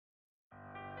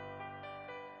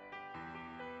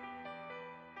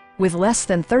With less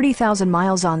than 30,000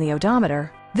 miles on the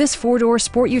odometer, this four-door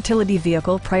sport utility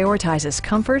vehicle prioritizes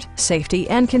comfort, safety,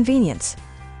 and convenience.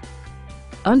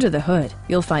 Under the hood,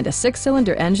 you'll find a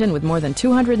six-cylinder engine with more than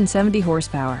 270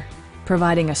 horsepower,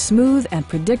 providing a smooth and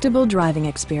predictable driving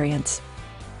experience.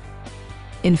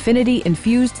 Infiniti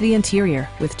infused the interior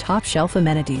with top-shelf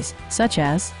amenities such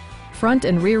as front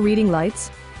and rear reading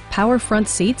lights, power front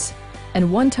seats,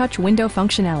 and one-touch window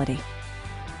functionality.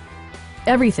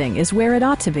 Everything is where it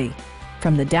ought to be,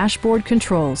 from the dashboard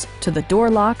controls to the door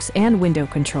locks and window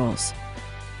controls.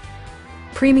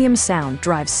 Premium sound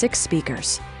drives 6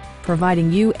 speakers,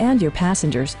 providing you and your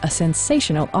passengers a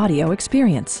sensational audio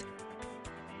experience.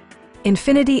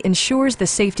 Infiniti ensures the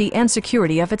safety and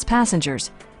security of its passengers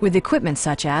with equipment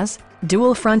such as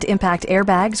dual front impact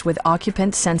airbags with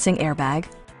occupant sensing airbag,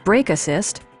 brake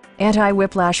assist,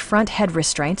 anti-whiplash front head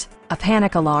restraint, a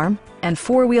panic alarm, and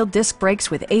 4-wheel disc brakes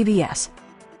with ABS.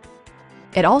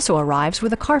 It also arrives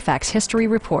with a Carfax history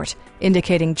report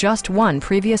indicating just one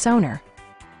previous owner.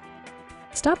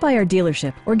 Stop by our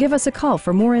dealership or give us a call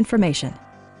for more information.